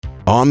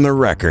On the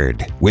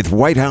Record with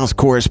White House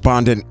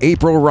correspondent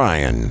April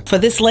Ryan. For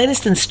this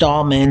latest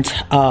installment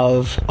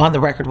of On the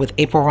Record with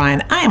April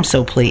Ryan, I am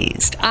so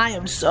pleased. I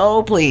am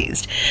so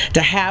pleased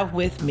to have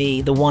with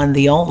me the one,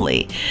 the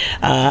only,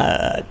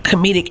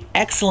 comedic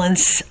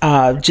excellence,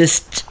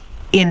 just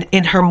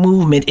in her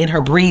movement, in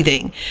her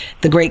breathing,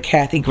 the great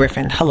Kathy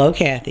Griffin. Hello,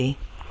 Kathy.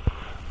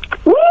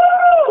 Woo!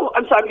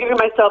 I'm giving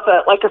myself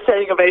a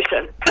standing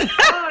ovation. Oh,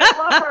 I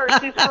love her.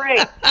 She's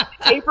great.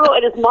 April,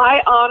 it is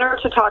my honor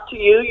to talk to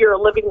you. You're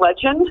a living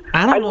legend.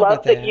 I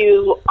love that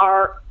you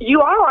are.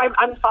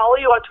 I'm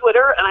following you on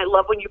Twitter, and I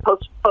love when you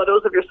post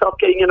photos of yourself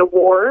getting an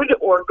award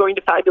or going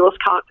to fabulous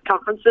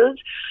conferences.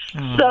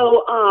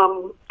 So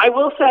I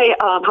will say,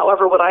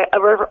 however,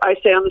 whatever I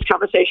say on this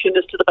conversation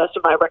is to the best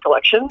of my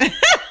recollection.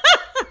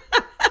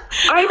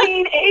 I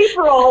mean,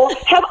 April,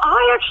 have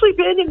I actually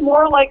been in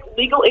more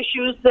legal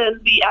issues than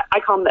I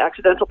call him the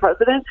accidental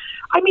president?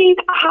 I mean,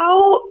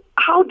 how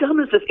dumb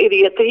is this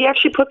idiot that he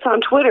actually puts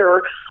on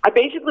Twitter, I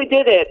basically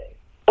did it,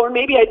 or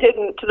maybe I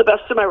didn't, to the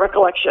best of my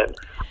recollection.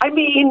 I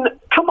mean,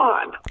 come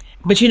on.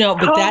 But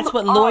that's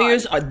what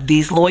lawyers are.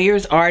 These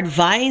lawyers are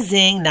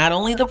advising not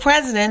only the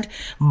president,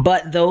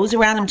 but those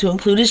around him, to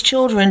include his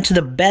children, to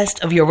the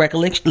best of your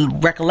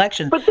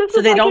recollection,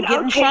 so they don't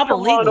get in trouble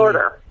legally. Law and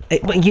Order.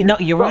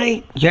 You're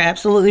right. You're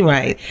absolutely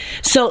right.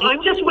 So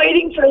I'm just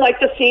waiting for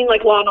the scene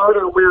like Law and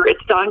Order where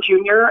it's Don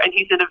Jr. and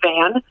he's in a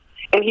van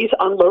and he's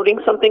unloading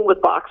something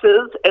with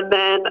boxes, and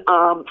then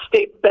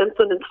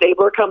Benson and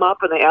Stabler come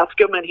up and they ask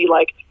him, and he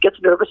gets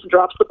nervous and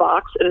drops the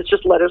box, and it's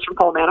just letters from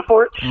Paul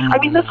Manafort. I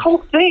mean, this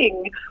whole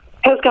thing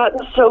has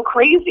gotten so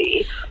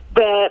crazy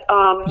that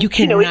you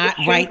cannot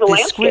write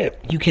this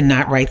script. You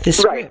cannot write this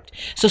script.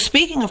 So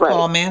speaking of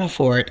Paul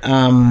Manafort,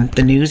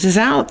 the news is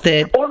out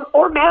that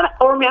or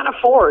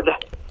Manafort,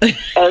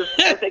 as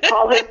they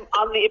call him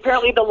on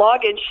apparently the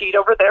login sheet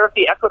over there at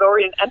the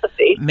Ecuadorian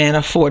embassy.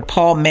 Manafort,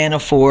 Paul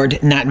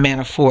Manafort, not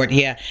Manafort.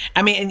 Yeah,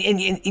 I mean, and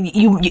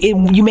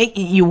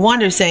you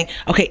wonder, saying,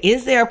 okay,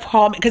 is there a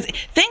Paul? Because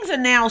things are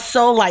now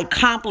so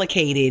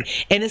complicated,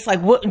 and it's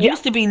what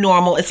used to be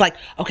normal. It's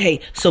okay,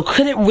 so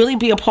could it really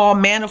be a Paul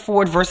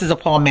Manafort versus a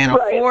Paul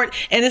Manafort? Right.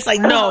 And it's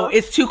no,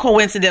 it's too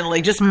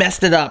coincidentally, just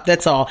messed it up.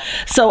 That's all.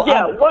 So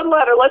one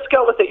letter. Let's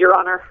go with it, Your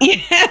Honor.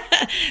 Yeah.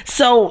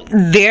 So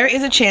there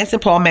is a chance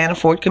that Paul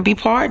Manafort could be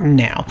pardoned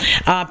now.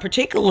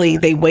 Particularly,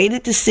 they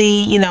waited to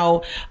see,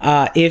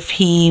 if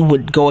he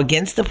would go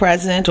against the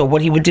president or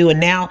what he would do. And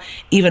now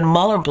even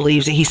Mueller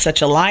believes that he's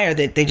such a liar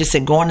that they just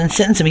said, go on and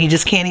sentence him. He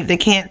just they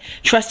can't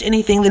trust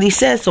anything that he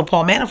says. So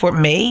Paul Manafort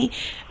may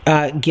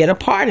get a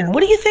pardon.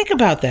 What do you think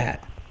about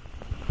that?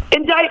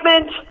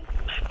 Indictment.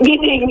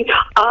 Meaning,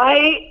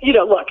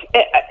 look,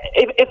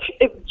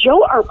 if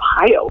Joe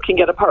Arpaio can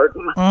get a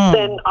pardon,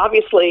 then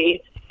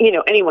obviously,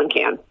 anyone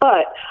can.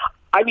 But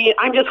I mean,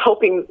 I'm just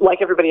hoping,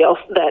 like everybody else,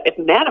 that if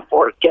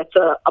Manafort gets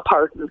a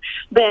pardon,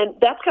 then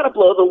that's got to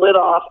blow the lid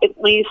off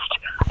at least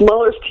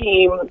Mueller's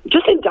team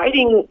just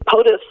indicting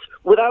POTUS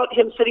without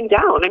him sitting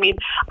down. I mean,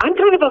 I'm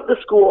kind of the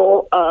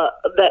school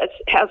that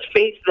has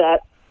faith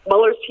that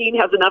Mueller's team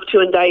has enough to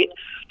indict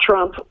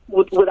Trump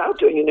without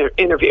doing an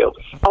interview.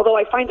 Although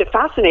I find it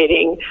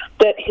fascinating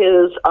that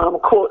his,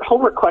 quote,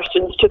 homework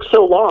questions took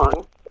so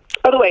long.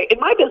 By the way, in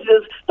my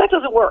business, that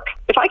doesn't work.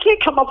 If I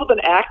can't come up with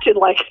an act in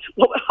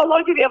how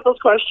long did you have those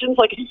questions?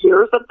 A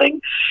year or something?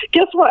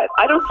 Guess what?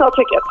 I don't sell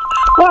tickets.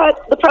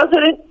 But the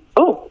president,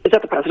 is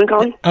that the president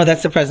calling? Oh,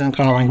 that's the president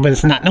calling, but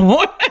it's not no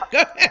more.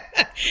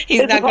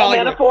 He's not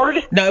calling.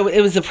 Manafort? No,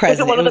 it was the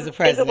president. It was the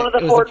president.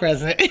 It was the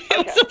president.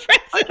 It was the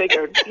president. I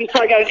figured. He's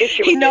probably got an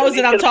issue. He knows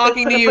that I'm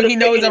talking to you. He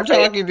knows I'm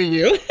talking to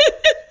you.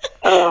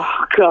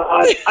 Oh,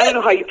 God. I don't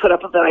know how you put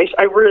up with that.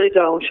 I really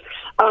don't.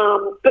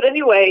 But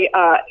anyway,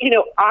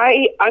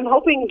 I'm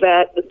hoping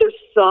that there's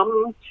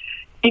some,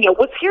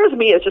 what scares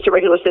me as just a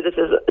regular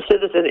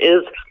citizen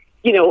is,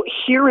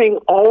 hearing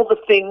all the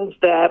things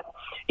that,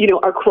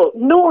 are, quote,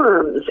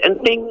 norms and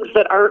things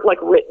that aren't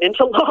written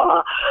into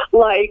law.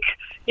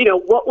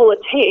 What will it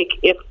take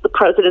if the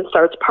president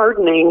starts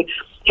pardoning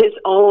his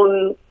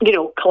own,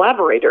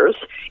 collaborators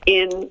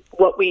in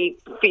what we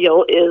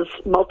feel is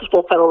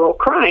multiple federal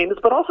crimes,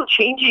 but also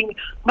changing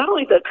not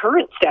only the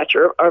current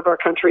stature of our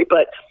country,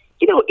 but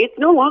it's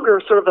no longer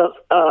sort of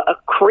a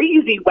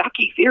crazy,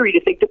 wacky theory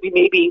to think that we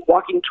may be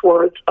walking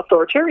towards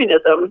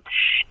authoritarianism.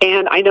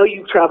 And I know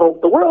you've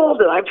traveled the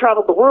world, and I've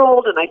traveled the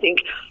world, and I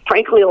think,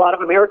 frankly, a lot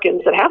of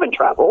Americans that haven't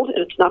traveled, and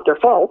it's not their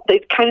fault,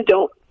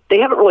 they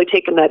haven't really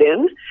taken that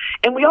in.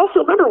 And we also,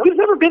 remember, we've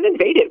never been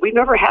invaded. We've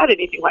never had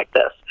anything like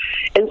this.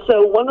 And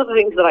so one of the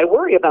things that I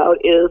worry about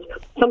is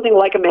something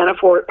like a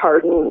Manafort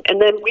pardon,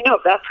 and then we know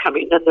if that's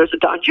coming, then there's a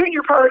Don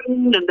Jr.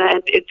 pardon, and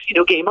then it's,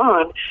 game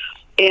on.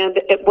 And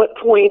at what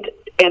point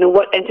and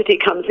what entity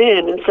comes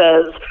in and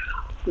says,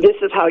 this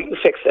is how you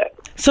fix it.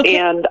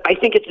 And I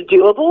think it's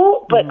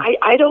doable, but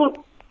I don't,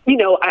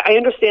 I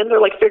understand they're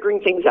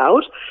figuring things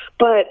out,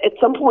 but at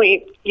some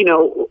point,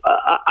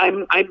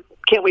 I'm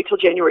can't wait till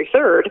January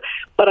 3rd,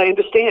 but I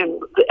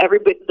understand that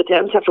the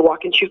Dems have to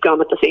walk and chew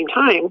gum at the same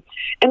time.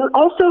 And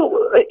also,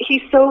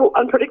 he's so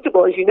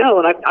unpredictable, as you know,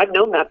 and I've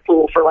known that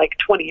fool for like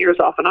 20 years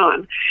off and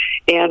on.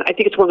 And I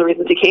think it's one of the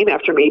reasons he came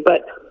after me.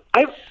 But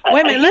wait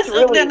a minute.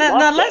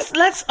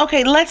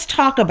 Let's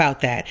talk about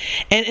that,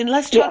 and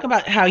let's talk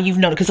about how you've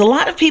known, because a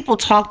lot of people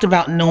talked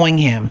about knowing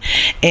him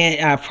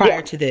and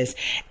prior to this,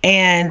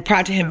 and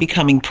prior to him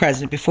becoming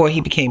president, before he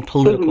became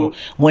political,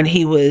 when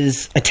he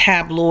was a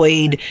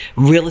tabloid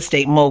real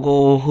estate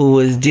mogul who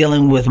was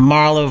dealing with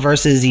Marla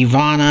versus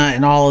Ivana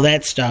and all of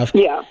that stuff.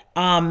 Yeah.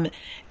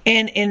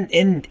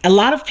 And a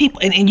lot of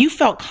people, and you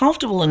felt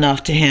comfortable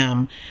enough to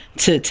him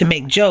to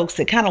make jokes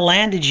that kind of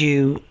landed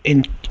you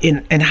in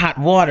hot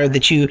water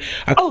that you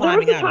are climbing out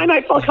of. There was a time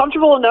I felt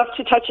comfortable enough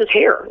to touch his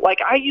hair. Like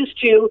I used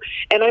to,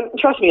 and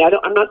trust me,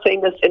 I'm not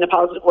saying this in a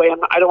positive way.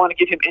 I don't want to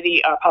give him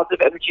any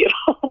positive energy at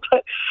all.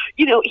 But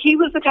he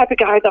was the type of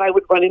guy that I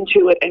would run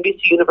into at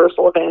NBC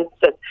Universal events,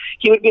 and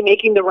he would be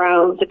making the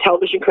rounds at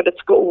Television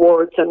Critics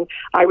Awards, and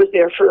I was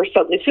there for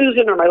Suddenly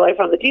Susan or My Life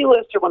on the D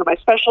List or one of my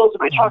specials or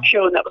my talk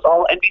show, and that was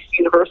all NBC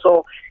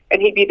Universal.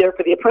 And he'd be there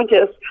for The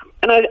Apprentice.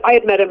 And I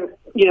had met him,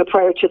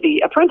 prior to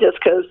The Apprentice,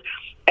 because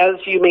as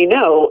you may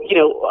know,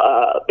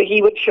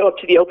 he would show up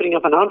to the opening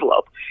of an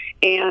envelope.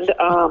 And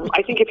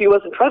I think if he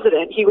wasn't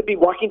president, he would be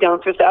walking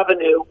down Fifth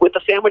Avenue with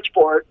a sandwich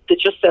board that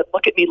just said,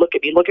 "Look at me, look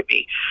at me, look at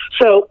me."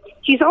 So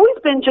he's always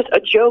been just a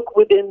joke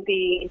within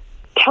the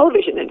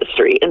television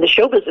industry and the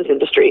show business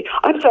industry.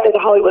 I'm sorry, the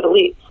Hollywood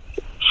elite.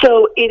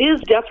 So it is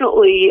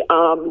definitely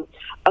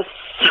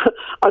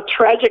a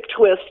tragic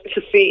twist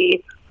to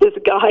see this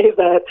guy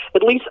that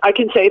at least I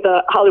can say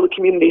the Hollywood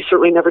community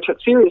certainly never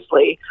took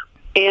seriously.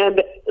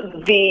 And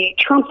the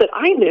Trump that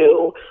I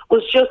knew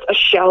was just a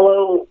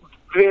shallow,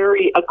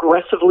 very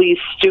aggressively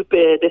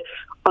stupid,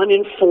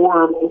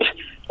 uninformed,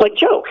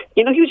 joke.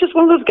 He was just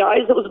one of those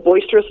guys that was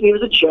boisterous and he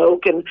was a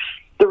joke. And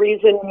the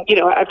reason,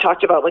 I've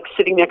talked about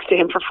sitting next to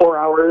him for 4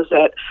 hours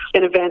at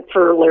an event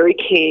for Larry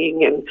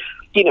King and,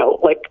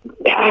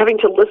 having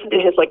to listen to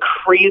his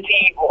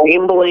crazy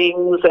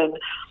ramblings and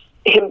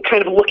him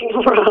kind of looking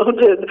around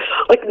and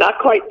not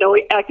quite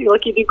knowing, acting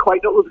like he didn't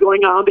quite know what was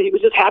going on, but he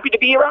was just happy to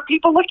be around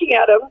people looking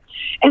at him.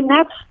 And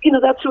that's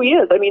who he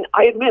is. I mean,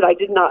 I admit I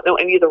did not know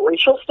any of the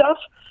racial stuff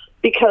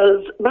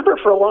because remember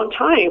for a long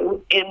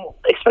time,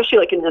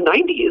 especially in the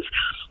 90s,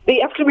 the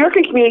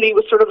African-American community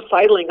was sort of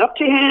sidling up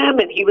to him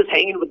and he was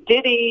hanging with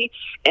Diddy.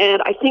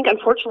 And I think,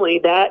 unfortunately,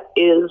 that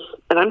is,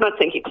 and I'm not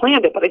saying he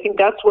planned it, but I think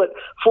that's what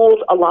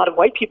fooled a lot of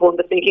white people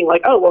into thinking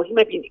oh, well, he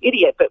might be an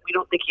idiot, but we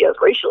don't think he has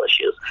racial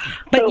issues.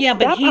 But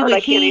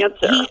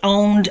he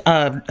owned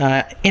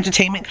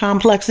entertainment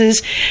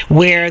complexes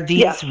where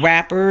these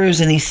rappers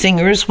and these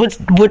singers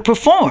would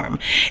perform,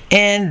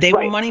 and they were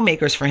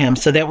moneymakers for him.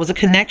 So there was a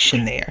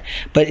connection there.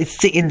 But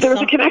there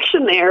was a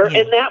connection there,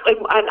 and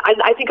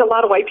I think a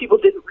lot of white people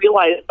didn't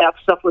realize that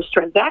stuff was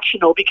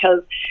transactional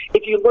because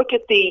if you look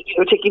at the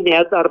taking the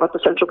ads out about the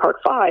Central Park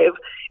Five,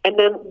 and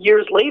then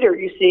years later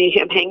you see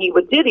him hanging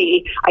with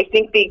Diddy, I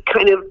think the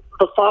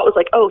thought was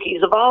oh,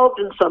 he's evolved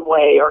in some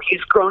way, or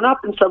he's grown up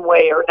in some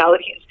way, or now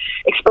that he's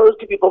exposed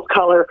to people of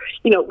color,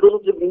 little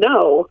did we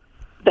know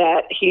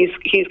that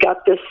he's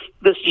got this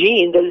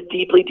gene that is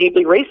deeply,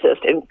 deeply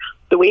racist. And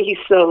the way he's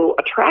so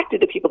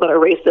attracted to people that are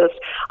racist,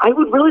 I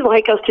would really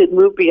like us to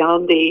move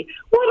beyond I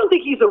don't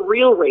think he's a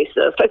real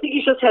racist. I think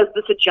he just has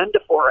this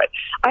agenda for it.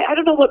 I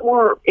don't know what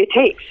more it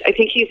takes. I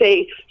think he's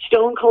a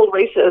stone cold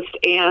racist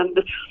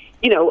and,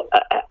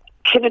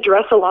 can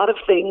address a lot of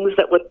things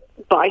that would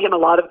buy him a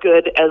lot of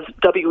good, as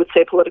W would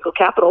say, political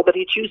capital, but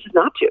he chooses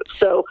not to.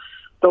 So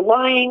the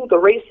lying, the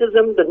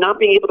racism, the not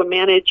being able to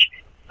manage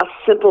a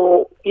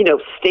simple,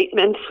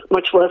 statement,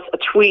 much less a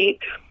tweet,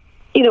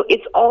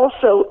 it's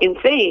also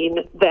insane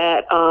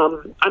that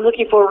I'm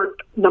looking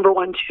forward, number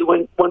one, to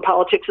when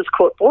politics is,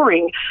 quote,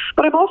 boring,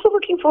 but I'm also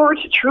looking forward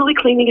to truly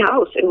cleaning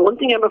house. And one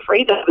thing I'm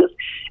afraid of is,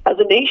 as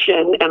a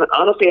nation, and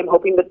honestly I'm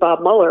hoping that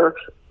Bob Mueller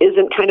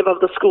isn't kind of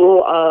the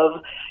school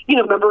of,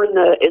 remember in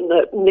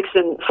the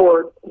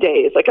Nixon-Ford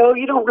days, oh,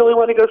 you don't really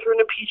want to go through an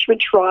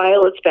impeachment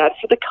trial, it's bad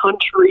for the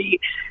country.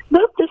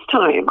 Not this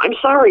time. I'm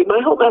sorry. My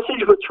whole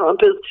message with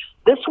Trump is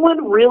this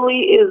one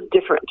really is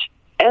different.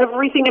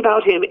 Everything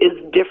about him is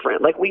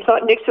different. We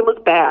thought Nixon was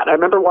bad. I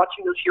remember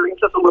watching those hearings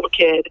as a little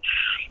kid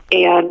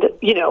and,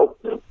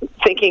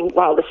 thinking,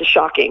 wow, this is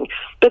shocking.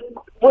 But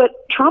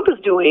what Trump is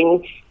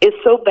doing is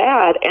so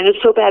bad, and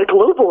it's so bad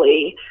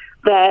globally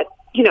that,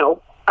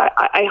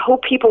 I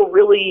hope people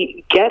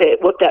really get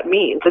it, what that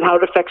means and how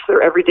it affects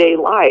their everyday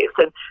lives.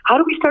 And how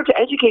do we start to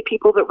educate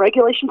people that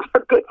regulations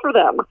are good for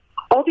them?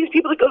 All these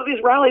people that go to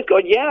these rallies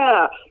going,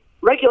 yeah,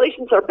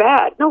 regulations are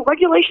bad. No,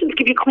 regulations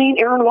give you clean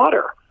air and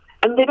water.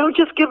 And they don't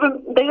just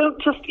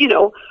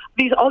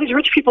all these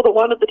rich people that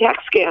wanted the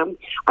tax scam,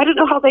 I don't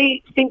know how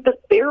they think that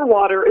their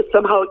water is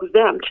somehow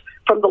exempt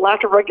from the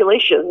lack of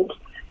regulations,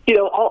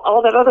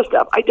 all that other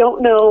stuff. I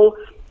don't know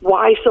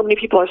why so many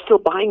people are still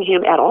buying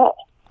him at all.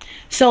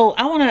 So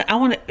I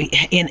want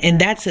to, and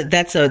that's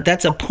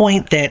a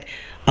point that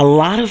a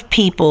lot of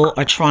people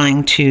are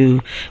trying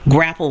to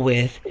grapple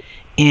with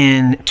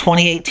in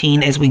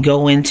 2018 as we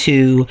go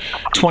into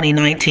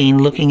 2019,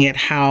 looking at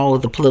how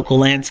the political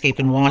landscape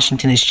in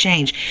Washington has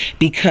changed,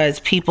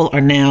 because people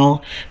are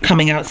now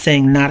coming out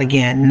saying, not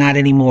again, not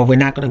anymore, we're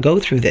not going to go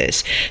through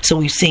this. So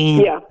we've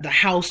seen the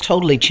House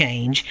totally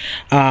change,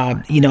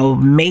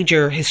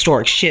 major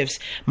historic shifts,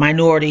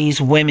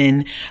 minorities,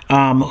 women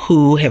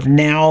who have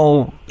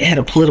now had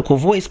a political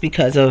voice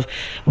because of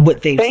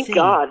what they've seen. Thank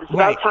God. It's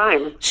about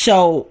time.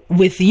 So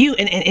with you,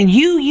 and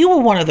you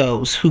were one of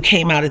those who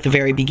came out at the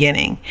very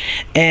beginning.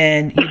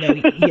 And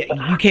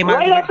you came out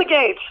right out the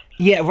gate.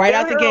 Yeah, right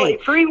out the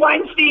gate. Free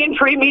Weinstein,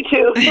 free Me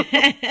Too.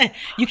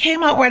 You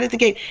came out right at the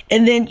gate,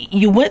 and then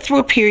you went through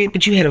a period,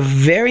 but you had a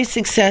very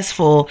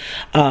successful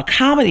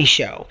comedy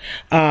show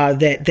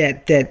that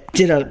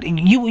did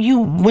you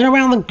went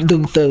around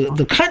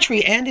the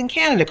country and in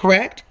Canada,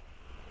 correct?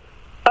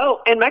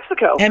 Oh, and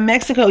Mexico. And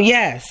Mexico,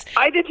 yes.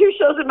 I did 2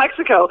 shows in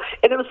Mexico,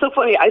 and it was so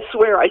funny. I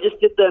swear I just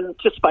did them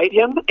to spite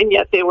him, and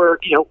yet they were,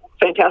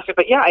 fantastic.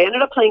 But yeah, I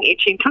ended up playing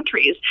 18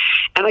 countries,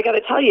 and I got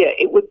to tell you,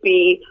 it would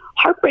be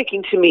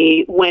heartbreaking to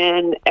me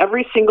when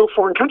every single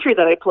foreign country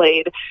that I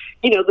played,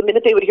 the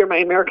minute they would hear my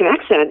American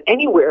accent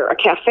anywhere, a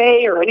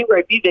cafe or anywhere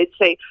I'd be, they'd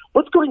say,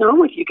 "What's going on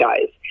with you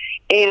guys?"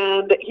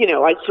 And,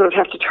 I'd sort of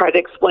have to try to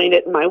explain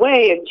it in my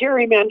way, and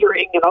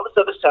gerrymandering and all this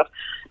other stuff.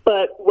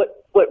 But what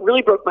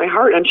really broke my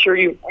heart, I'm sure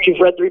you've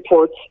read the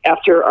reports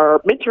after our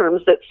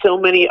midterms, that so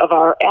many of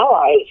our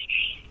allies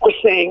were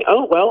saying,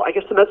 oh, well, I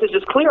guess the message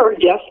is clear.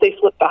 Yes, they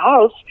flipped the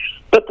House,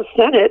 but the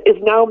Senate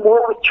is now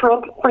more with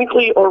Trump,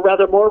 frankly, or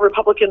rather more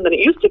Republican than it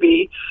used to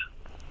be.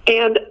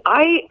 And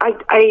I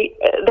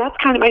that's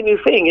kind of my new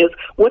thing is,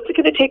 what's it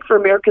going to take for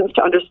Americans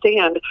to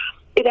understand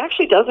it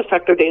actually does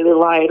affect their daily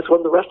lives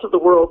when the rest of the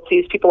world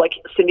sees people like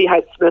Cindy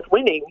Hyde-Smith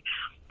winning,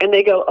 and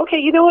they go, okay,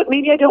 you know what,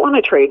 maybe I don't want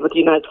to trade with the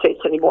United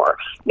States anymore.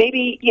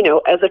 Maybe,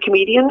 as a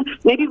comedian,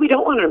 maybe we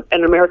don't want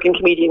an American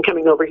comedian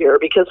coming over here,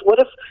 because what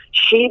if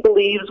she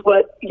believes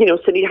what,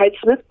 Cindy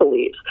Hyde-Smith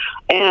believes?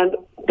 And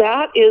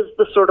that is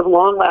the sort of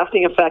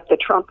long-lasting effect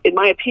that Trump, in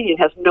my opinion,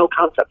 has no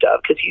concept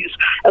of, because he's,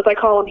 as I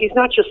call him, he's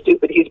not just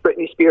stupid, he's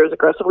Britney Spears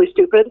aggressively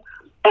stupid.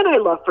 And I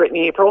love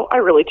Brittany April. I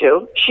really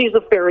do. She's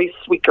a very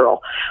sweet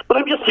girl. But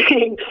I'm just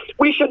saying,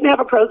 we shouldn't have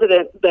a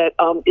president that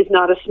is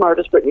not as smart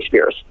as Britney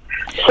Spears.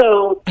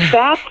 So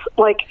that's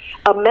like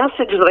a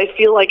message that I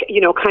feel like,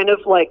 kind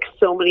of like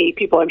so many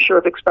people I'm sure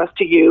have expressed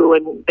to you,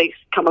 and they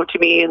come up to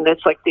me, and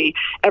it's like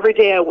every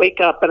day I wake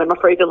up and I'm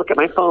afraid to look at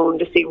my phone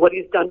to see what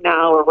he's done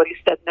now or what he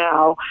said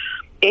now.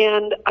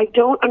 And I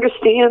don't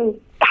understand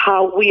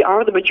how we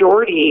are the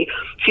majority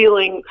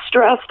feeling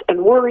stressed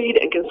and worried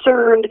and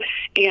concerned.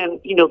 And,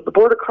 the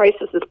border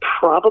crisis is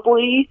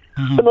probably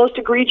the most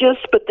egregious.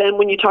 But then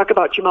when you talk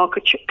about Jamal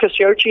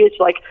Khashoggi, it's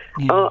like,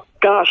 oh,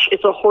 gosh,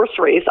 it's a horse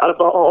race out of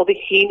all the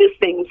heinous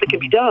things that can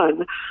be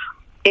done.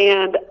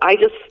 And I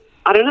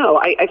don't know.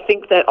 I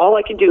think that all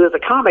I can do as a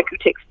comic who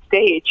takes the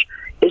stage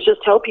is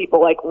just tell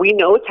people, like, we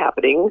know it's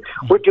happening.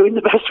 We're doing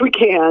the best we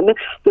can.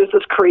 There's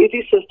this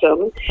crazy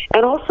system.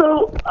 And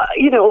also,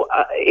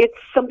 it's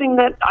something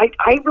that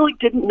I really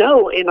didn't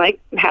know, and I'm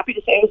happy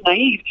to say I was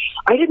naive.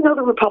 I didn't know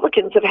the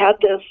Republicans have had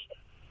this,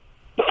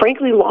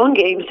 frankly, long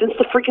game since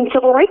the freaking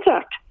Civil Rights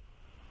Act.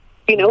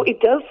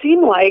 It does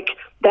seem like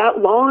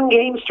that long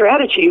game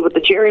strategy with the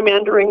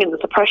gerrymandering and the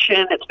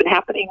suppression, it's been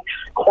happening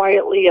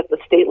quietly at the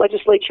state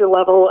legislature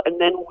level,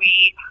 and then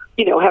we,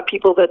 have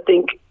people that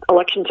think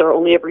elections are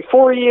only every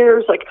 4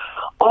 years, like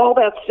all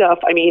that stuff.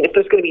 I mean, if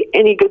there's going to be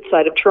any good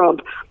side of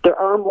Trump, there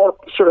are more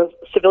sort of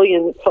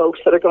civilian folks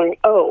that are going,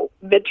 oh,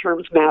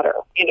 midterms matter.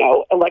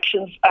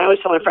 Elections, I always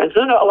tell my friends,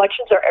 no,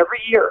 elections are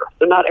every year.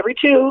 They're not every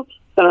 2,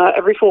 they're not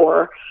every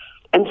 4.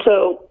 And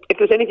so if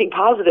there's anything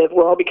positive,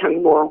 we're all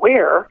becoming more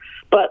aware,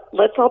 but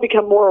let's all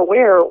become more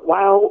aware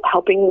while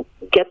helping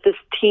get this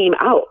team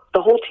out,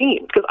 the whole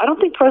team, because I don't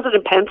think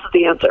President Pence is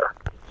the answer.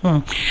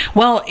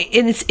 Well,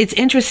 it's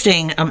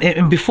interesting,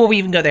 and before we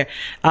even go there,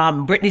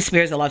 Britney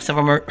Spears, I love some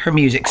of her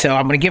music, so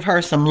I'm going to give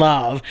her some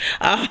love.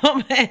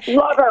 Love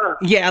her.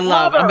 Yeah,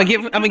 love. I'm going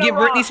to give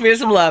Britney Spears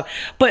some love.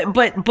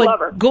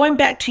 But going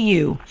back to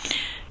you,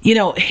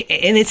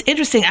 and it's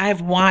interesting,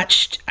 I've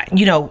watched,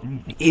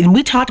 and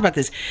we talked about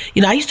this,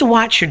 I used to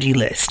watch your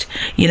D-list,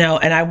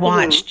 and I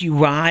watched you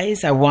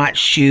rise. I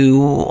watched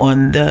you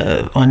on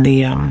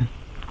the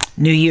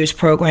New Year's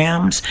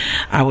programs.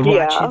 I would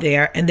watch you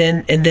there. And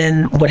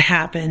then what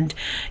happened,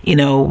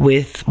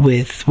 with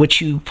what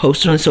you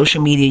posted on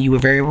social media, you were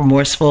very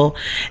remorseful.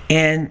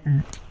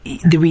 And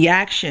the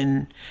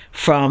reaction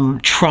from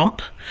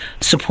Trump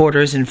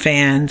supporters and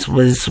fans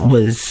was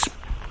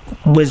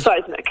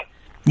seismic.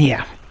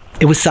 Yeah.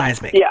 It was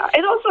seismic. Yeah.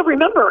 And also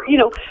remember,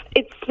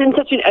 it's been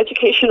such an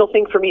educational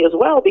thing for me as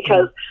well,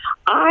 because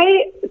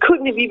I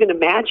couldn't have even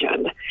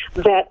imagined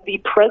that the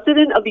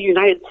president of the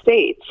United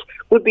States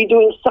would be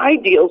doing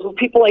side deals with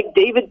people like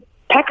David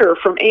Pecker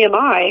from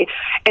AMI.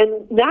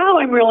 And now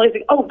I'm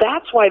realizing, oh,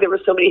 that's why there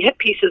were so many hit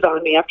pieces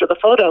on me after the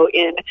photo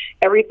in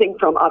everything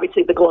from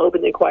obviously the Globe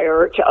and the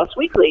Inquirer to Us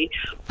Weekly.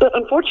 But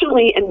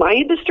unfortunately, in my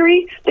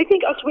industry, they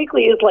think Us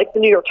Weekly is like the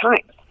New York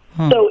Times.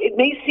 So it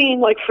may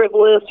seem like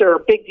frivolous or a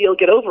big deal,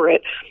 get over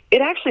it.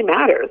 It actually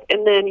matters.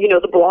 And then,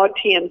 the blog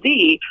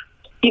TMZ,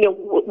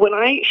 when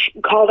I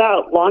called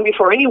out long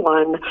before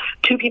anyone,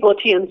 two people at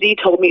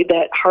TMZ told me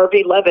that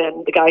Harvey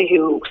Levin, the guy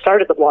who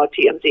started the blog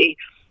TMZ,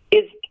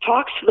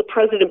 talks to the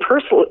president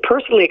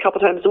personally a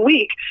couple times a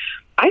week.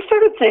 I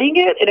started saying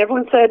it, and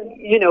everyone said,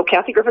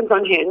 Kathy Griffin's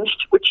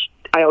unhinged, which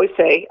I always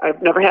say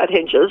I've never had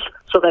hinges,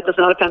 so that does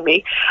not offend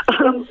me.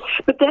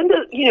 But then,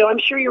 I'm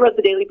sure you read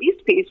the Daily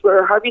Beast piece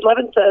where Harvey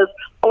Levin says,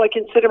 I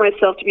consider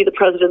myself to be the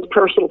president's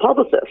personal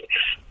publicist.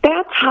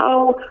 That's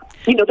how,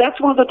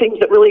 that's one of the things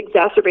that really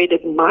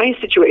exacerbated my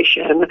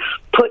situation,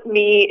 put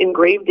me in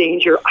grave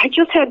danger. I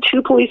just had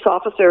two police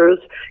officers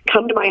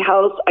come to my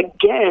house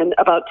again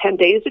about 10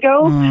 days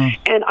ago,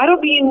 and I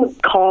don't mean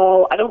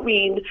call, I don't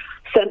mean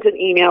send an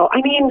email,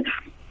 I mean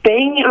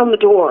banging on the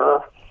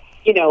door,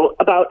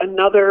 about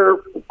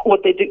another,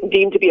 what they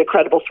deem to be a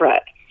credible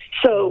threat.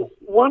 So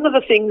one of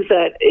the things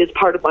that is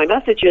part of my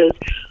message is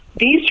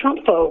these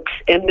Trump folks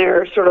and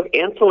their sort of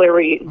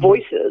ancillary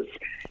voices,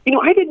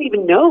 I didn't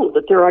even know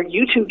that there are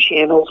YouTube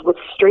channels with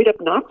straight up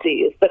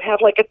Nazis that have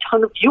like a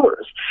ton of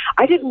viewers.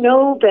 I didn't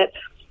know that,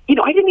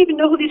 I didn't even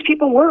know who these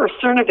people were,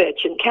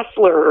 Cernovich and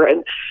Kessler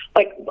and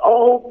like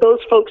all those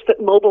folks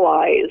that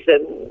mobilize.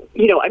 And,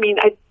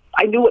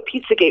 I knew what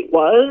Pizzagate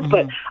was,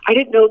 but I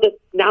didn't know that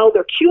now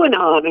they're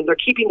QAnon and they're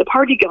keeping the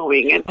party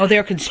going. And there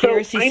are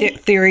conspiracy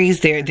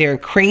theories. There are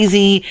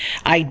crazy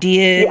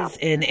ideas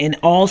and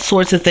all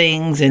sorts of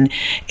things. And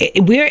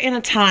we're in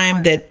a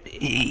time that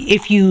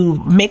if you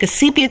make a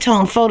sepia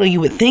tone photo, you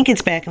would think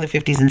it's back in the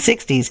 50s and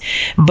 60s.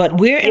 But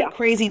we're in a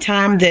crazy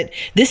time that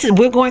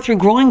we're going through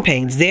growing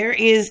pains. There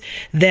is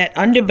that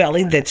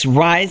underbelly that's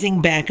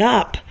rising back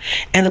up.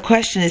 And the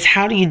question is,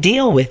 how do you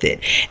deal with it?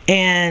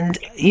 And,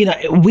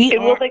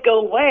 will they go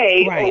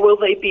away, or will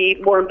they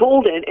be more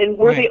emboldened? And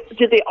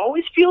did they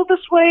always feel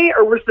this way,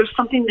 or was there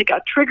something that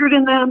got triggered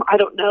in them? I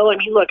don't know. I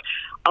mean, look,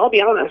 I'll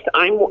be honest.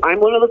 I'm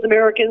one of those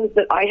Americans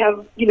that I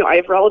have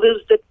relatives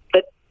that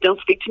don't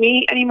speak to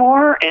me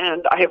anymore,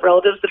 and I have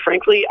relatives that,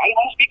 frankly, I don't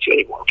want to speak to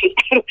anymore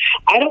because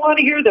I don't want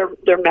to hear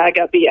their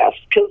MAGA BS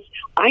because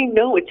I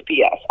know it's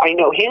BS. I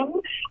know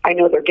him. I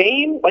know their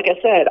game. Like I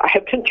said, I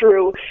have been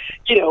through,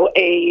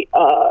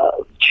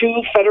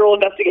 two federal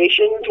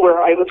investigations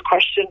where I was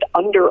questioned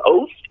under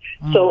oath.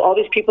 So all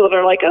these people that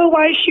are like, oh,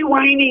 why is she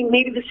whining?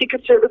 Maybe the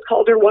Secret Service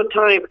called her one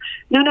time.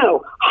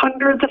 No,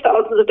 hundreds of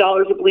thousands of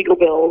dollars of legal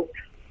bills.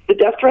 The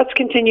death threats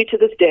continue to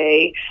this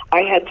day.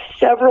 I had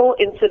several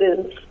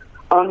incidents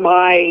on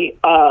my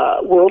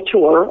world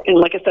tour, and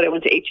like I said, I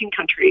went to 18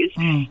 countries.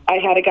 I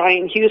had a guy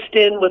in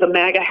Houston with a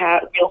MAGA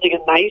hat wielding a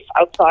knife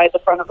outside the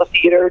front of the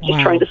theater, just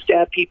trying to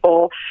stab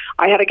people.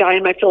 I had a guy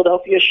in my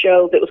Philadelphia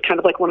show that was kind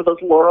of like one of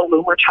those Laura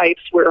Loomer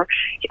types where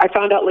I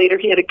found out later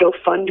he had a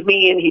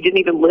GoFundMe and he didn't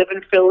even live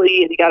in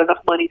Philly, and he got enough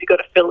money to go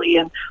to Philly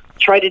and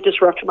try to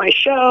disrupt my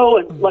show,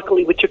 and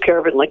luckily we took care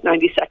of it in like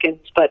 90 seconds.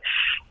 But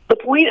the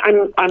point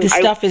this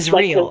stuff is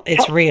real.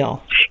 It's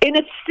real. And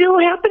it's still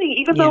happening,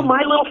 even though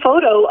my little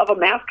photo of a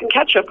mask and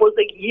ketchup was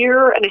a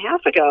year and a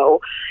half ago.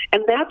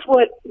 And that's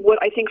what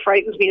I think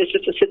frightens me as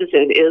just a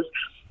citizen is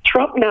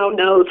Trump now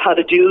knows how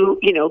to do,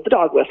 the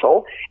dog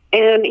whistle,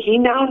 and he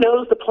now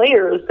knows the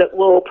players that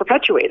will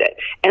perpetuate it.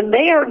 And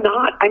they are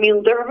not,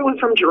 they're everyone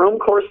from Jerome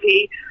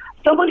Corsi,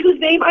 someone whose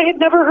name I had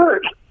never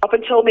heard up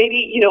until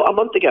maybe, a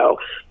month ago.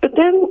 But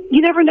then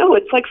you never know.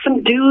 It's like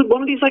some dude,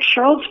 one of these like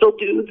Charlottesville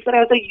dudes that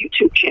has a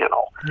YouTube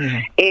channel.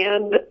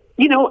 And,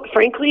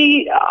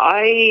 frankly,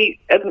 I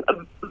am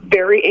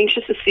very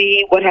anxious to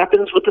see what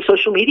happens with the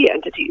social media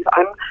entities.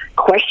 I'm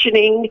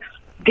questioning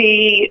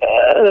the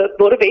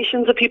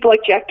motivations of people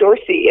like Jack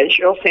Dorsey and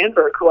Sheryl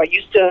Sandberg, who I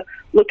used to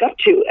look up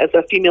to as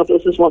a female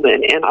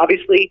businesswoman, and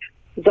obviously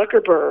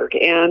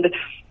Zuckerberg. And,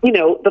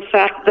 the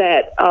fact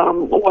that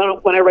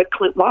when I read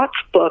Clint Lott's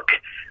book,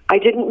 I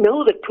didn't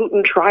know that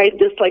Putin tried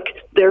this, like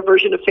their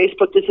version of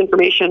Facebook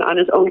disinformation on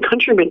his own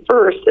countrymen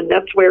first, and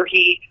that's where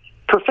he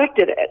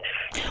perfected it.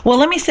 Well,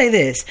 let me say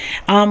this.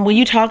 When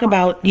you talk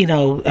about,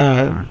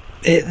 the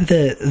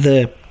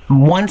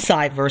one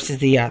side versus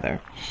the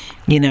other,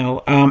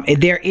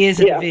 there is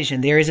a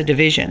division. There is a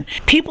division.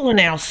 People are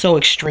now so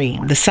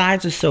extreme. The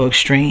sides are so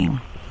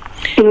extreme.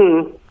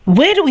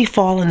 Where do we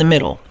fall in the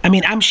middle?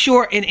 I'm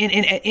sure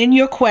in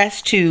your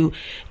quest to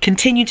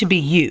continue to be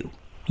you,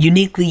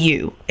 uniquely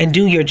you, and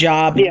do your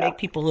job and make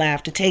people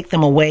laugh, to take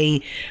them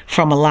away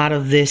from a lot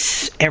of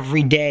this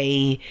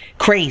everyday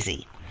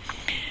crazy.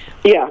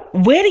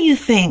 Where do you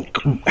think,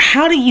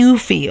 how do you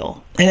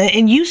feel?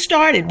 And you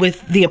started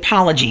with the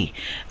apology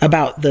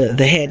about the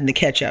head and the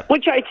ketchup,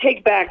 which I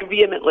take back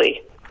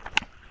vehemently.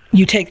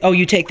 You take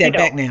that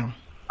back now?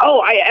 Oh,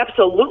 I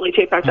absolutely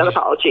take back that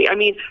apology.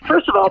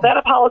 First of all, that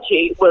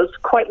apology was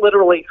quite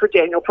literally for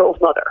Daniel Pearl's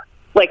mother.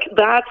 Like,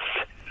 that's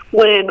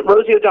when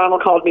Rosie O'Donnell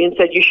called me and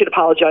said, you should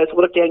apologize,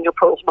 what if Daniel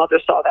Pearl's mother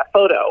saw that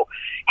photo?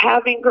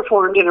 Having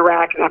performed in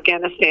Iraq and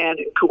Afghanistan,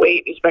 and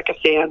Kuwait,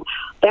 Uzbekistan,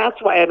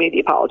 that's why I made the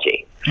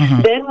apology.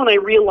 Then when I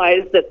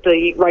realized that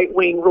the right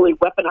wing really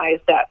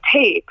weaponized that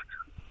tape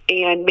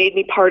and made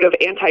me part of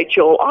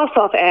anti-Joel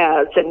Ossoff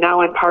ads, and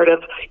now I'm part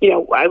of,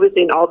 I was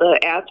in all the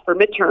ads for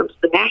midterms,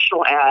 the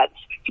national ads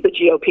for the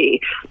GOP.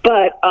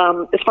 But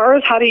as far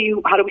as how do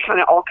we kind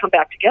of all come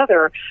back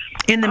together?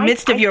 In the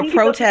midst of your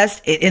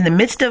protest, in the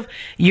midst of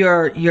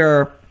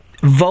your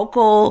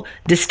vocal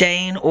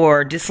disdain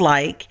or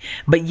dislike,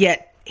 but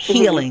yet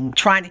healing,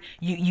 trying to,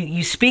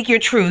 you speak your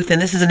truth,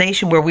 and this is a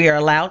nation where we are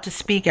allowed to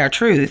speak our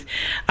truth,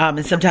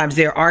 and sometimes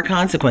there are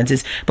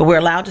consequences, but we're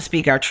allowed to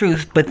speak our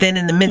truth. But then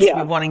in the midst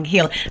of wanting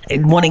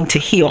to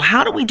heal,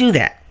 how do we do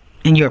that,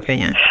 in your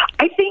opinion?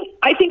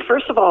 I think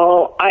first of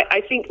all,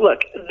 I think,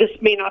 look, this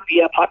may not be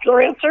a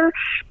popular answer,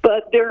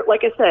 but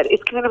like I said,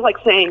 it's kind of like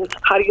saying,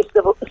 how do you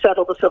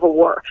settle the Civil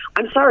War?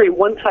 I'm sorry,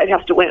 one side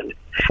has to win,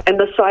 and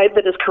the side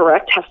that is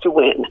correct has to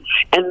win,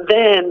 and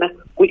then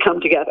we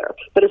come together.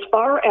 But as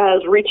far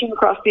as reaching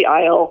across the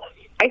aisle,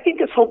 I think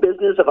this whole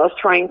business of us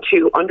trying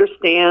to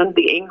understand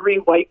the angry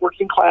white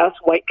working class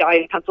white guy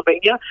in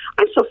Pennsylvania,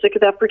 I'm so sick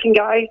of that freaking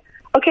guy.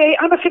 Okay,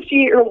 I'm a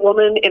 50-year-old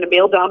woman in a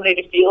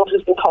male-dominated field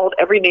who's been called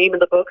every name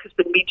in the book, who's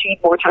been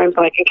Me-Too'd more times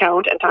than I can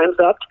count and times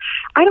up.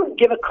 I don't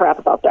give a crap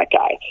about that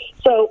guy.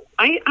 So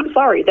I'm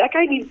sorry, that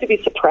guy needs to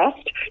be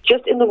suppressed,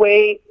 just in the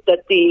way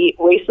that the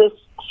racist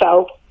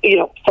South,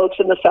 folks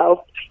in the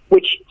South,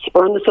 which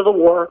spurned the Civil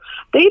War,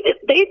 there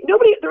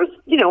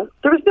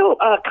was no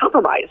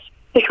compromise.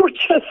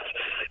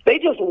 They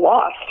just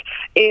lost.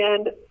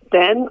 And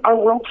then our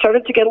world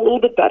started to get a little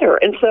bit better.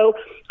 And so,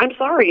 I'm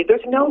sorry,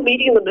 there's no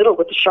meeting in the middle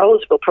with the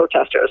Charlottesville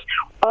protesters.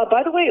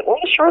 By the way, or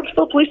the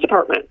Charlottesville Police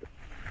Department.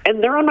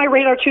 And they're on my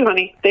radar too,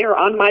 honey. They are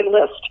on my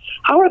list.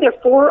 How are there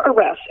 4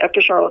 arrests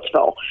after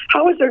Charlottesville?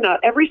 How is there not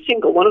every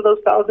single one of those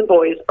 1,000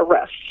 boys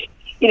arrests?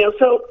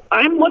 So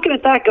I'm looking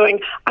at that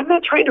going, I'm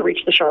not trying to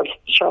reach the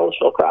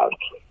Charlottesville crowd.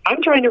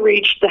 I'm trying to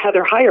reach the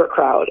Heather Heyer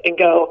crowd and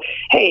go,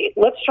 hey,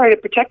 let's try to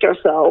protect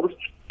ourselves.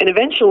 And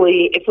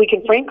eventually, if we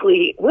can,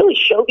 frankly, really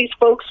show these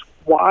folks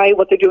why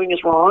what they're doing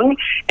is wrong.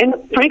 And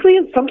frankly,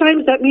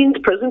 sometimes that means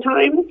prison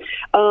time.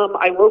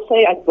 I will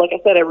say, like I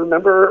said, I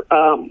remember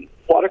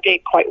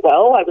Watergate quite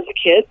well. I was a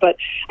kid, but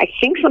I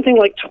think something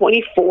like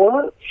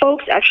 24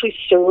 folks actually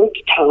served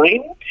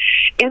time.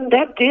 And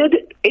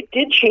it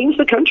did change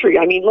the country.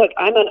 I mean, look,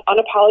 I'm an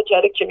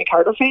unapologetic Jimmy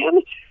Carter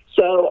fan.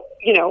 So,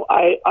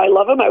 I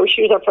love him. I wish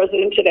he was our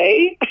president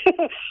today.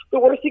 The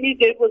worst thing he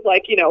did was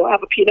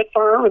have a peanut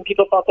farm, and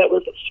people thought that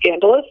was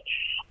scandalous.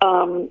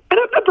 And I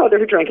have a brother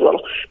who drank a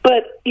little.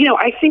 But,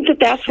 I think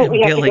that's what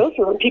we have to go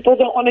through, and people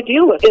don't want to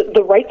deal with it.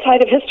 The right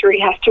side of history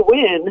has to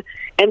win,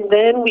 and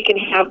then we can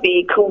have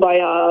the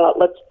kumbaya,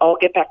 let's all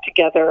get back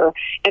together.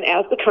 And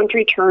as the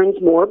country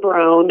turns more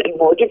brown and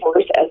more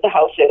diverse, as the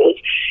House is,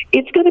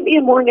 it's going to be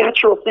a more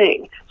natural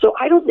thing. So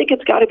I don't think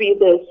it's got to be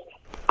this,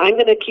 I'm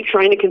going to keep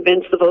trying to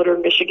convince the voter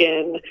in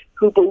Michigan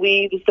who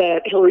believes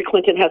that Hillary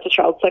Clinton has a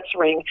child sex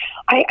ring.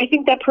 I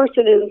think that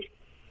person is,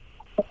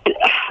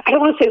 I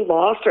don't want to say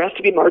lost or has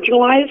to be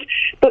marginalized,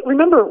 but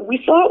remember,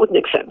 we saw it with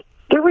Nixon.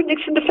 There were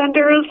Nixon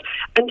defenders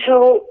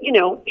until,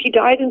 he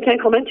died in San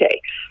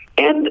Clemente.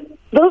 And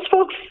those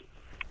folks,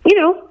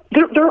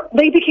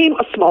 they became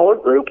a smaller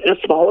group and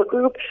a smaller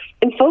group.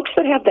 And folks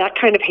that have that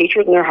kind of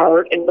hatred in their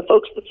heart, and the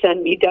folks that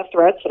send me death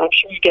threats, and I'm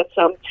sure you get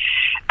some,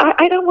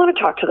 I don't want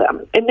to talk to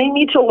them. And they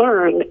need to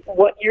learn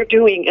what you're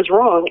doing is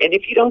wrong. And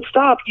if you don't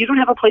stop, you don't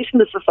have a place in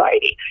the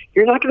society.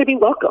 You're not going to be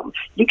welcome.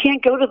 You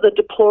can't go to the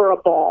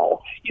Deplora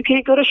Ball. You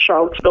can't go to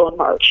Charlottesville in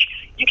March.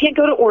 You can't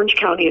go to Orange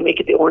County and make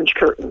it the Orange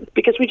Curtain,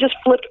 because we just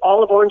flipped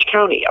all of Orange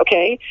County,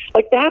 okay?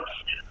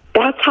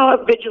 That's how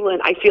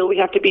vigilant I feel we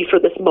have to be for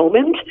this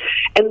moment.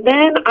 And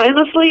then,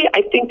 honestly,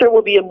 I think there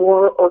will be a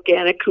more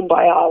organic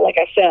kumbaya, like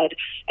I said.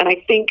 And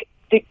I think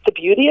the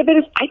beauty of it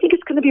is, I think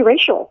it's going to be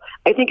racial.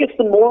 I think it's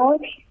the more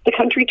the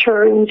country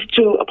turns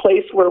to a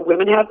place where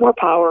women have more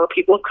power,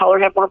 people of color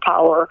have more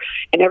power,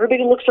 and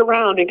everybody looks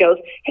around and goes,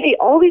 hey,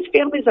 all these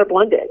families are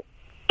blended.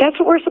 That's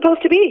what we're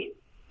supposed to be.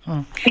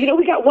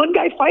 We got one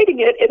guy fighting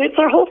it, and it's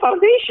our whole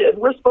foundation.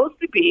 We're supposed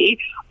to be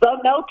the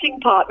melting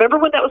pot. Remember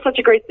when that was such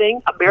a great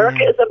thing?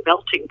 America is a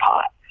melting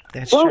pot.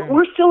 That's true.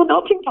 We're still a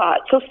melting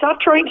pot, so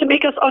stop trying to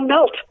make us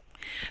unmelt.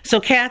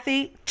 So,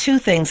 Kathy, 2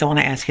 things I want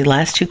to ask you.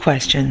 Last 2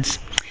 questions.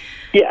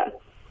 Yeah.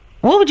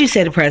 What would you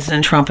say to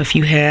President Trump if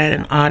you had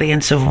an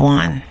audience of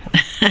 1?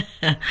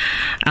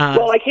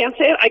 Well, I can't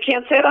say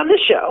it on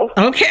this show.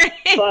 Okay.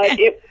 But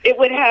it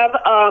would have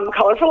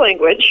colorful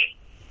language.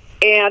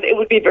 And it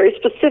would be very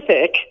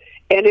specific,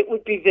 and it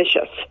would be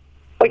vicious.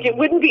 Like, it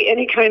wouldn't be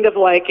any kind of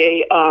like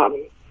it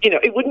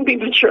wouldn't be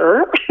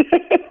mature.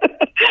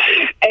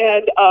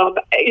 And,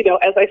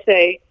 as I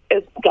say,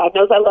 as God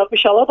knows I love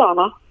Michelle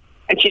Obama,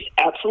 and she's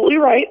absolutely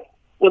right.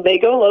 When they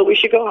go low, we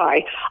should go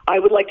high. I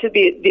would like to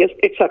be the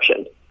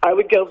exception. I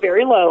would go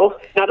very low,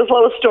 not as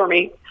low as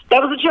Stormy,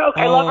 That was a joke.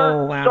 I love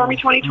her. Wow. Stormy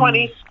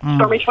 2020.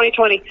 Stormy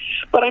 2020.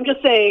 But I'm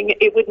just saying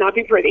it would not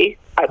be pretty.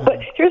 But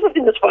here's the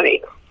thing that's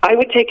funny. I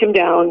would take him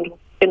down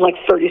in like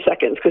 30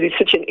 seconds because he's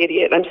such an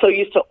idiot. I'm so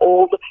used to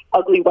old,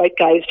 ugly white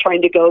guys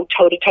trying to go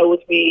toe-to-toe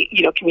with me,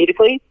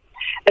 comedically.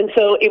 And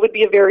so it would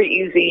be a very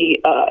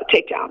easy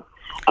takedown.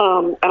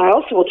 And I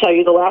also will tell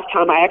you the last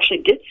time I actually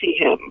did see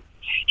him,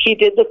 he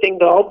did the thing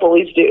that all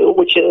bullies do,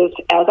 which is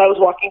as I was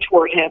walking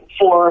toward him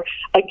for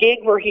a gig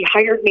where he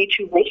hired me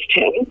to roast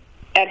him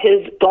at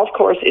his golf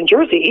course in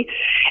Jersey,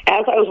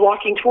 as I was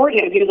walking toward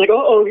him, he was like,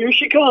 "Oh, here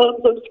she comes.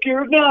 I'm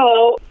scared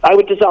now." I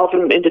would dissolve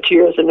him into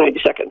tears in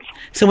 90 seconds.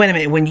 So wait a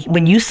minute.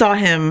 When you saw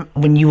him,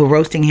 when you were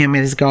roasting him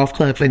at his golf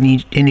club in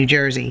New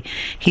Jersey,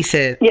 he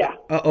said, "Yeah.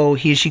 Uh-oh,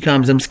 here she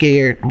comes. I'm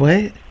scared."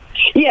 What?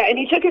 Yeah, and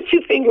he took his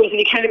two fingers and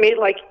he kind of made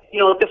like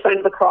the sign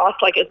of the cross,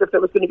 like as if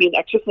it was going to be an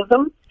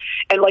exorcism.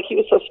 And like he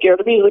was so scared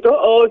of me, he's like,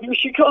 "Oh, here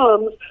she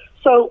comes."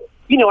 So,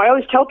 I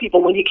always tell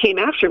people when he came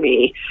after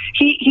me,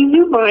 he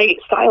knew my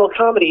style of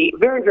comedy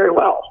very, very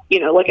well.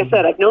 Like I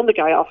said, I've known the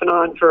guy off and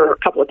on for a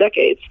couple of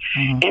decades.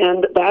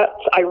 And that's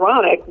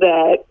ironic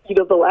that,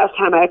 the last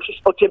time I actually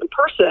spoke to him in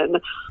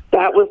person,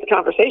 that was the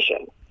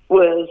conversation.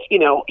 Was,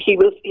 he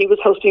was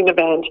hosting an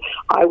event.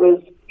 I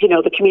was,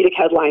 the comedic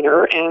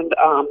headliner, and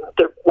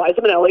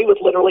Liza Minnelli was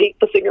literally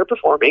the singer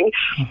performing.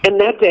 And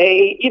that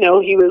day, he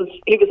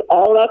was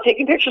all about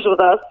taking pictures with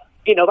us.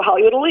 The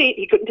Hollywood elite.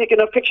 He couldn't take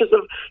enough pictures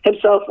of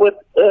himself with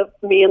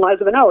me and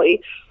Liza Minnelli.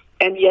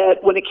 And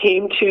yet, when it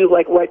came to,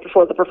 like, right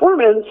before the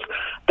performance,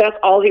 that's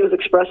all he was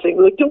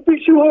expressing. Like, "Don't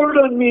be too hard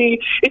on me.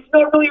 It's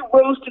not really a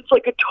roast. It's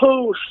like a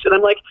toast." And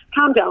I'm like,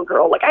 "Calm down,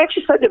 girl." Like, I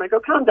actually said to him, I go,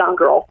 "Calm down,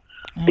 girl."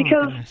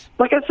 Because,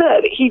 like I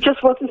said, he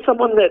just wasn't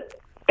someone that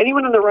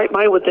anyone in their right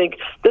mind would think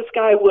this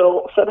guy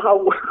will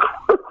somehow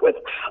work with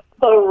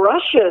the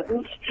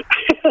Russians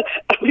and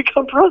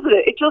become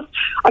president. It just,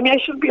 I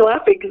shouldn't be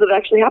laughing because it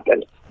actually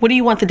happened. What do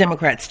you want the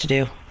Democrats to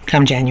do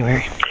come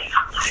January?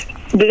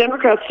 The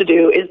Democrats to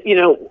do is,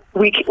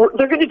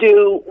 they're going to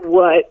do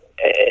what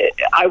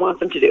I want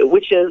them to do,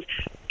 which is,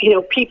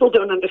 people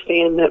don't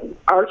understand that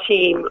our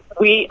team,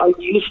 we are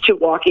used to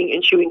walking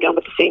and chewing gum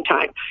at the same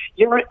time.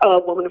 You're a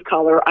woman of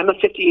color. I'm a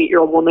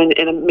 58-year-old woman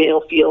in a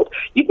male field.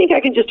 You think I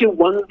can just do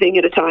one thing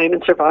at a time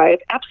and survive?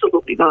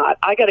 Absolutely not.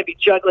 I got to be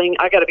juggling.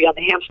 I got to be on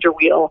the hamster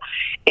wheel.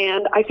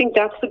 And I think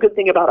that's the good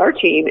thing about our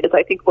team is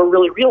I think we're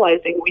really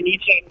realizing we need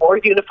to be more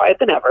unified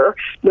than ever.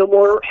 No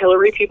more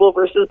Hillary people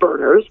versus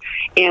burners.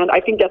 And I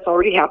think that's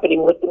already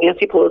happening with the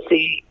Nancy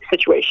Pelosi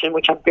situation,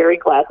 which I'm very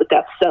glad that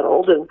that's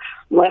settled. And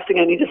the last thing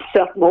I need is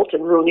Seth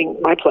Moulton ruining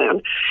my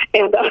plan.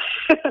 And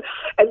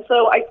and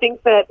so I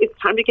think that it's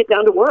time to get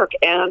down to work.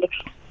 And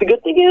the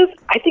good thing is,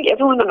 I think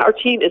everyone on our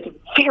team is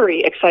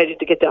very excited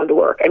to get down to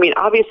work.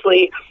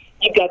 Obviously,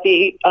 you've got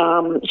the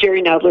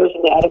Jerry Nadlers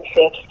and the Adam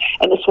Schiffs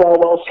and the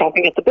Swalwells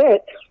chomping at the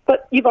bit,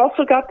 but you've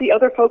also got the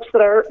other folks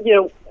that are,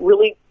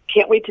 really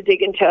can't wait to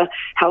dig into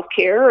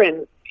healthcare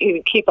and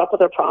keep up with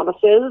their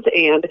promises.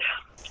 And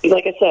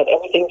like I said,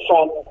 everything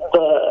from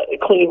the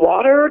clean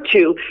water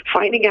to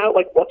finding out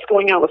like what's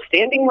going on with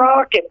Standing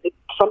Rock and did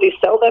somebody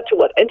sell that to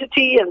what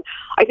entity. And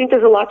I think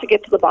there's a lot to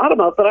get to the bottom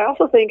of, but I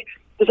also think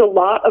there's a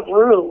lot of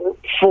room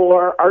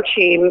for our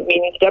team,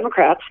 meaning the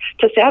Democrats,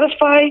 to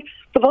satisfy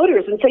the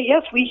voters and say,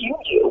 yes, we hear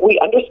you. We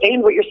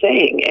understand what you're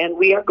saying, and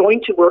we are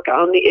going to work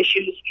on the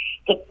issues,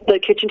 the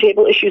kitchen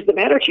table issues that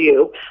matter to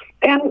you.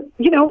 And,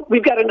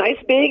 we've got a nice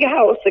big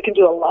house that can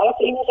do a lot of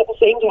things at the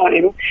same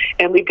time,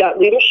 and we've got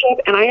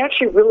leadership. And I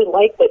actually really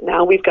like that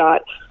now we've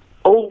got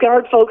old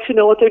guard folks who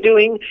know what they're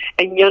doing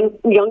and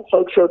young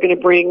folks who are going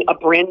to bring a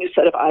brand new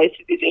set of eyes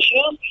to these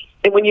issues.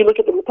 And when you look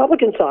at the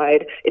Republican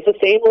side, it's the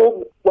same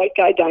old white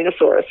guy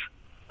dinosaurs.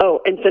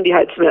 Oh, and Cindy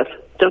Hyde-Smith.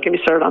 Don't get me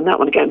started on that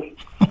one again.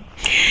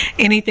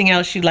 Anything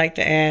else you'd like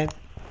to add?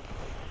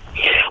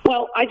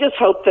 Well, I just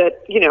hope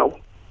that,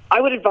 I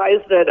would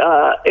advise that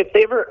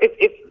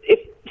if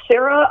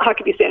Sarah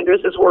Huckabee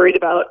Sanders is worried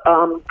about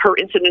her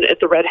incident at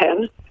the Red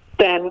Hen,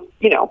 then,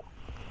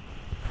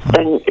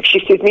 then if she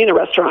sees me in a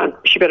restaurant,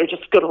 she better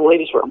just go to the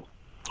ladies' room.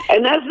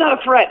 And that's not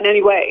a threat in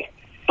any way.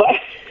 But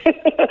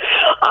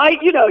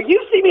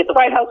you see me at the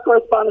White House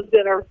Correspondents'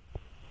 Dinner.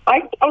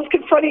 I was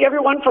confronting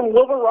everyone from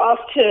Wilbur Ross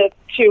to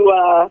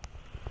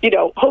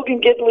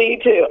Hogan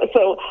Gidley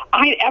so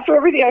after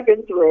everything I've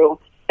been through,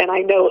 and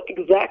I know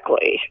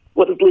exactly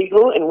what is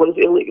legal and what is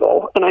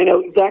illegal, and I know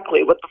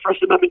exactly what the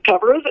First Amendment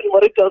covers and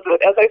what it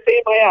doesn't. As I say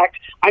in my act,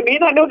 I may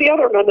not know the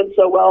other amendments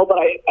so well, but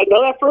I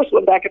know that first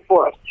one back and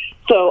forth.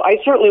 So I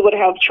certainly would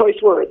have choice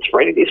words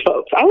for any of these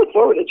folks. I look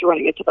forward to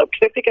running into them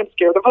because I think I'm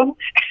scared of them.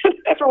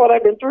 After what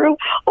I've been through,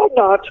 I'm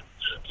not.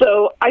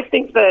 So I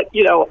think that,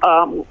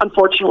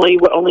 unfortunately,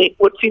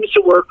 what seems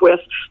to work with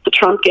the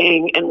Trump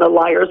gang and the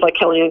liars like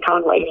Kellyanne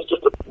Conway, who's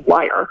just a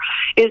liar,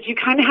 is you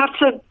kind of have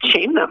to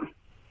shame them.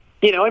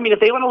 If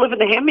they want to live in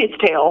the Handmaid's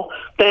Tale,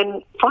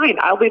 then fine,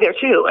 I'll be there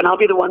too. And I'll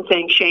be the one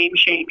saying shame,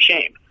 shame,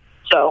 shame.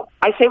 So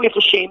I say we have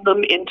to shame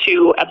them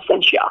into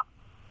absentia.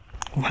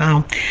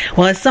 Wow.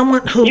 Well, as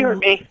someone who... You heard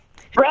me.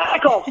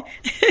 Radical.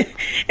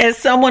 As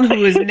someone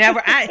who has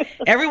never,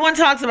 everyone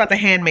talks about The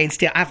Handmaid's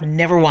Tale. I've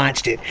never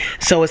watched it,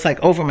 so it's like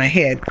over my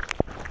head.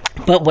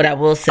 But what I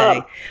will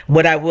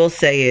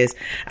say is,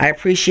 I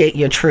appreciate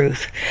your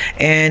truth,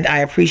 and I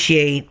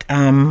appreciate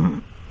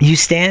you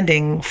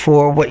standing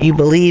for what you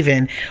believe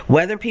in,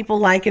 whether people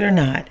like it or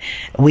not.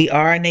 We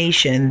are a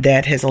nation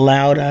that has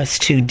allowed us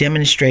to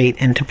demonstrate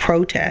and to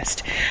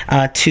protest,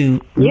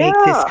 to make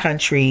this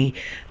country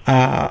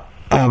a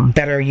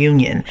better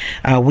union.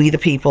 We, the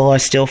people, are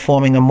still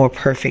forming a more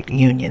perfect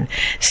union.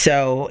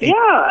 So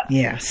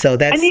so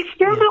that's, and the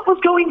experiment was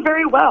going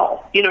very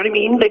well. You know what I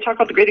mean? They talk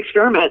about the great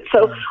experiment.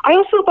 So I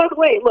also, by the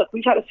way, look,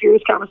 we've had a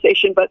serious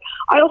conversation, but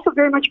I also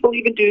very much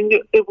believe in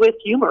doing it with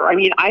humor. I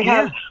mean, I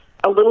have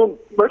a little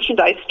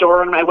merchandise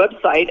store on my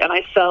website, and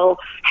I sell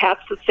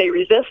hats that say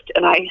resist,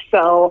 and I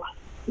sell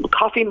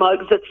coffee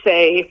mugs that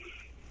say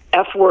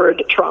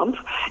F-word Trump.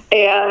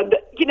 And,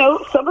 you know,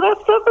 some of that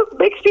stuff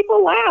makes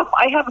people laugh.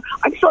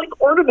 I'm selling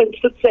ornaments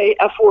that say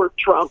F-word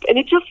Trump, and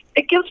it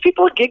gives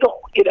people a giggle,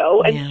 you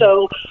know. And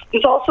so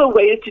there's also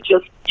ways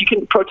to you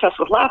can protest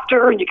with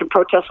laughter, and you can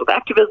protest with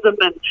activism.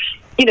 And,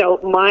 you know,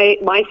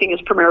 my thing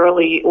is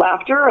primarily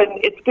laughter,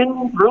 and it's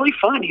been really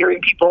fun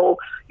hearing people,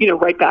 you know,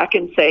 write back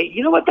and say,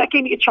 you know what, that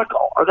gave me a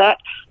chuckle, or that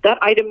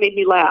item made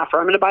me laugh, or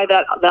I'm going to buy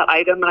that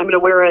item, and I'm going to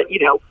wear it, you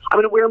know, I'm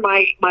going to wear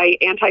my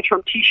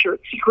anti-Trump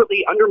T-shirt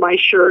secretly under my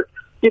shirt,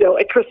 you know,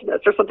 at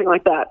Christmas or something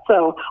like that.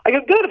 So I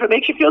go, good, if it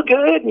makes you feel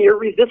good and you're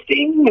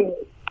resisting, and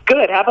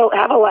good, have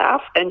a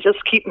laugh and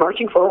just keep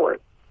marching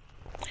forward.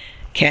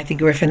 Kathy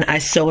Griffin, I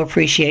so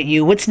appreciate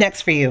you. What's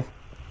next for you?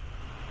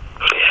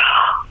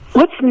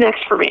 What's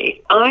next for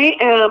me?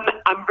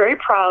 I'm very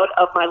proud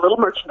of my little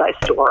merchandise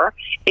store,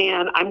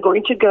 and I'm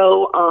going to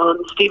go on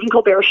Stephen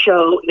Colbert's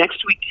show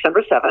next week,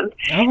 December 7th.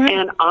 Right.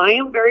 And I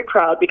am very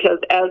proud because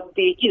as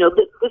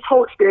this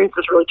whole experience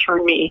has really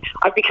turned me,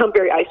 I've become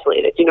very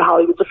isolated. You know,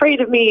 Hollywood's afraid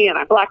of me, and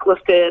I'm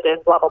blacklisted,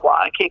 and blah, blah, blah.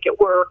 I can't get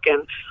work,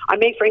 and I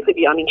may frankly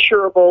be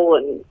uninsurable,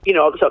 and, you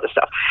know, all this other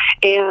stuff.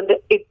 And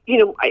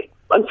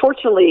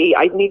unfortunately,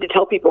 I need to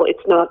tell people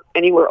it's not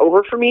anywhere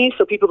over for me.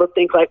 So people that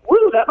think like,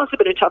 woo, that must have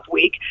been a tough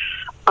week.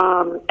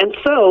 And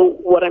so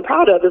what I'm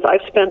proud of is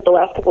I've spent the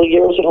last couple of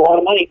years and a lot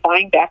of money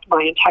buying back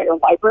my entire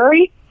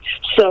library.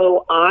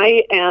 So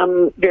I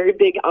am very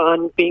big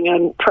on being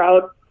a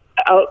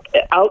out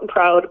and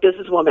proud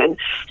businesswoman.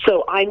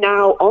 So I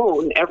now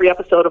own every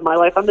episode of My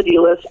Life on the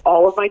D-List,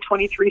 all of my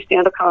 23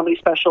 stand-up comedy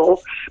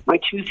specials, my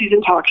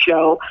 2-season talk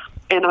show,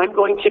 and I'm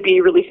going to be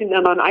releasing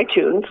them on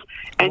iTunes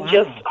and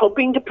just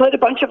hoping to put a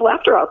bunch of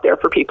laughter out there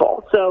for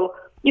people. So,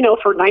 you know,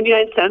 for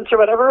 99 cents or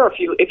whatever, or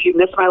if you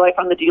miss My Life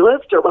on the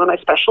D-List or one of my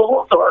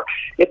specials, or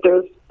if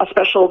there's a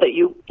special that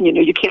you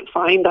can't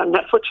find on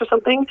Netflix or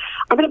something,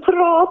 I'm going to put it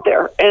all out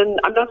there. And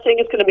I'm not saying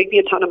it's going to make me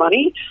a ton of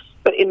money,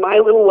 but in my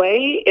little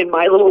way, in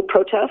my little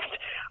protest,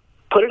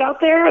 put it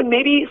out there, and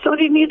maybe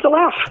somebody needs a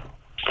laugh.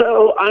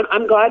 So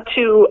I'm glad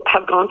to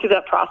have gone through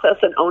that process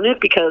and own it,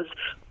 because,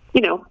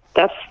 you know,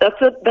 that's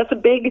a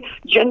big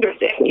gender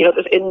thing. You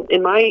know,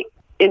 in my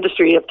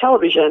industry of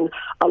television,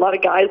 a lot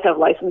of guys have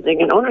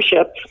licensing and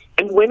ownership,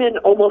 and women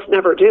almost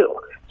never do.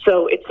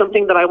 So it's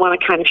something that I want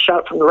to kind of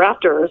shout from the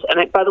rafters.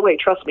 And by the way,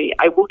 trust me,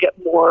 I will get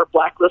more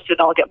blacklisted.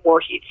 I'll get more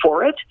heat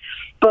for it,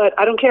 but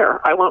I don't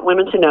care. I want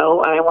women to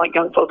know, and I want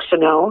young folks to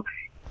know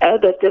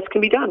that this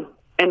can be done.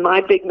 And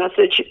my big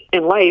message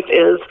in life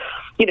is,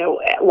 you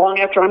know, long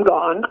after I'm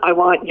gone, I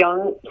want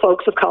young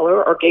folks of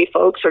color or gay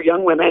folks or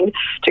young women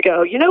to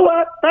go, you know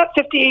what, that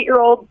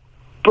 58-year-old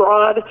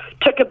broad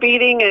took a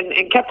beating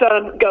and kept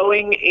on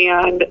going,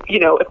 and, you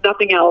know, if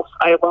nothing else,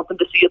 I want them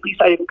to see at least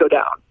I didn't go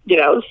down, you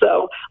know.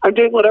 So I'm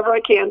doing whatever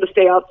I can to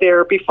stay out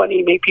there, be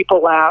funny, make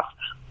people laugh,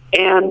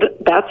 and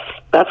that's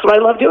what I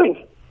love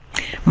doing.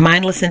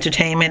 Mindless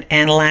entertainment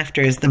and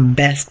laughter is the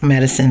best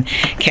medicine.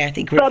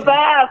 Kathy Griffin. The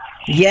best.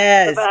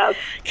 Yes. The best.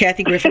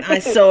 Kathy Griffin, I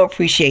so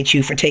appreciate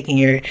you for taking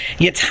your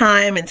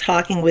time and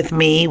talking with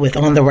me with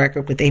On the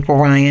Record with April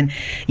Ryan.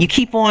 You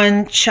keep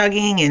on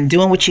chugging and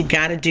doing what you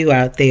got to do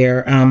out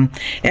there.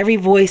 Every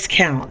voice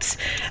counts.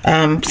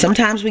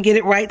 Sometimes we get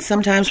it right,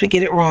 sometimes we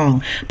get it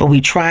wrong, but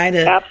we try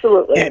to,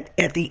 absolutely,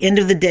 at the end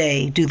of the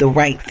day, do the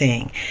right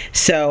thing.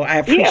 So I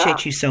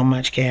appreciate you so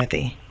much,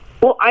 Kathy.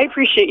 Well, I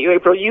appreciate you,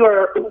 April. You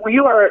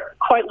are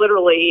quite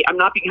literally, I'm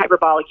not being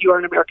hyperbolic, you are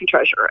an American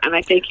treasure. And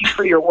I thank you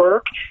for your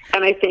work,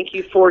 and I thank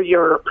you for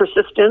your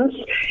persistence.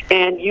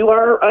 And you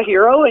are a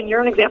hero, and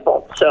you're an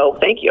example. So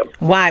thank you.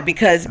 Why?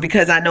 Because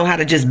I know how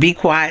to just be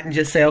quiet and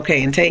just say,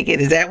 okay, and take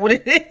it. Is that what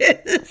it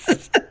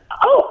is?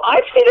 Oh,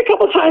 I've seen a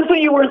couple times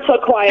when you weren't so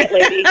quiet,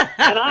 lady.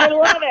 And I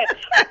love it.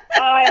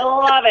 I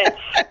love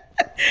it.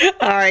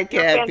 All right,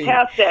 Kathy.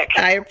 Fantastic.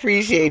 I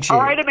appreciate you.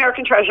 All right,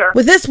 American treasure.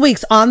 With this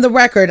week's On the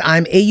Record,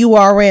 I'm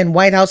AURN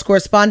White House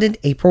correspondent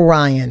April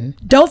Ryan.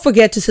 Don't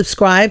forget to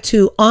subscribe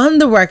to On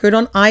the Record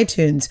on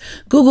iTunes,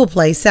 Google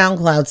Play,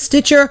 SoundCloud,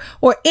 Stitcher,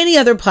 or any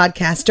other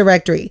podcast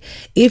directory.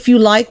 If you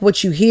like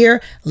what you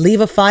hear,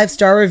 leave a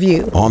 5-star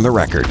review. On the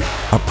Record,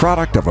 a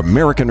product of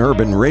American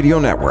Urban Radio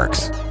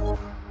Networks.